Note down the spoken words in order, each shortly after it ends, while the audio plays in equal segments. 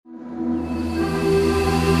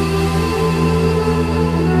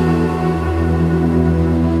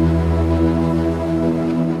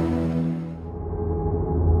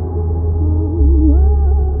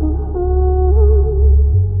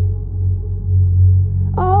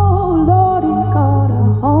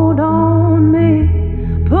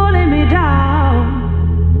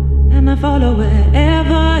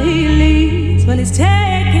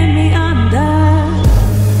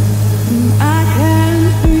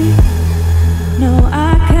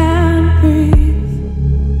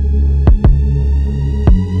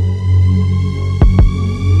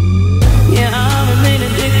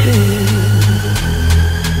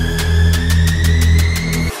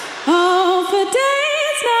for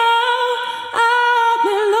days now, I've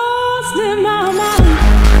been lost in my mind.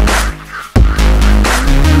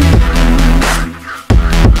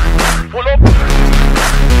 Pull up.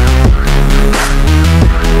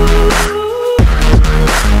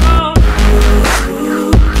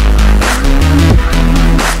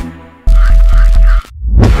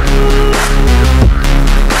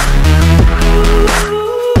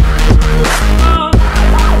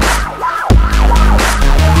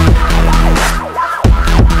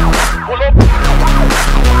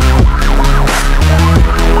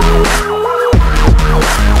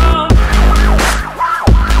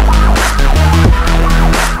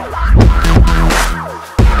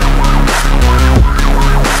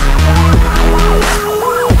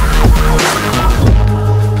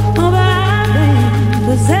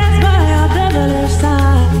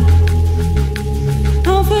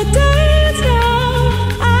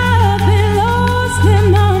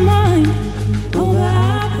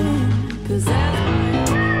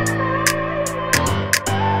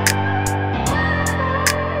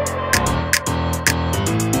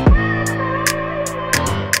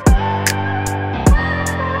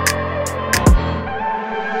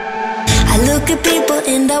 Look at people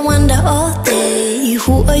and I wonder all day,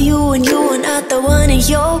 who are you and you are not the one in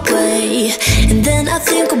your way. And then I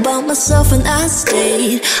think about myself and I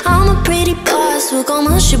state, I'm a pretty boss, look on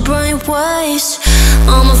my shit bright waist.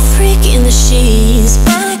 I'm a freak in the sheets,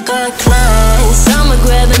 but I got class. I'ma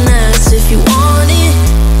grab an ass if you want it.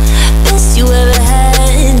 Best you ever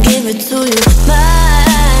had, give it to you,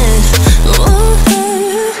 man. Ooh.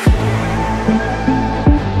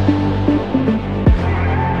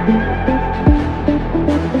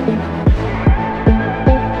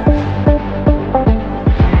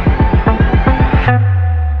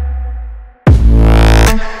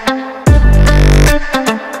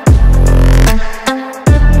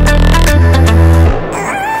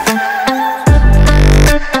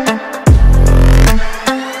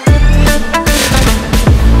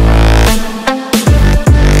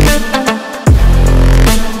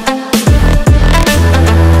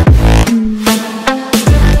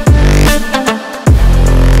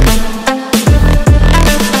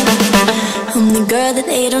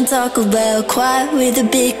 Don't talk about, quiet with a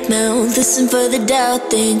big mouth. Listen for the doubt,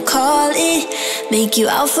 then call it. Make you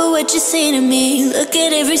out for what you say to me. Look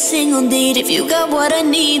at every single date. If you got what I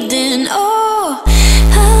need, then oh,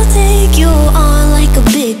 I'll take you on like a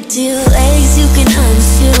big deal. Legs you can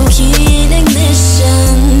unseal, key in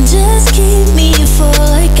ignition. Just keep me full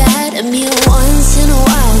like I had a meal once in a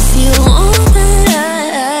while. Feel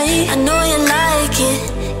alright. I know you like it,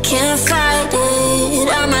 can't fight it.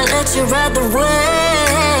 I'ma let you ride the wave.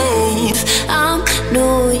 I'm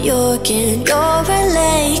New York and you're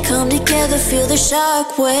LA. Come together, feel the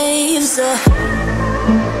shock waves. Oh.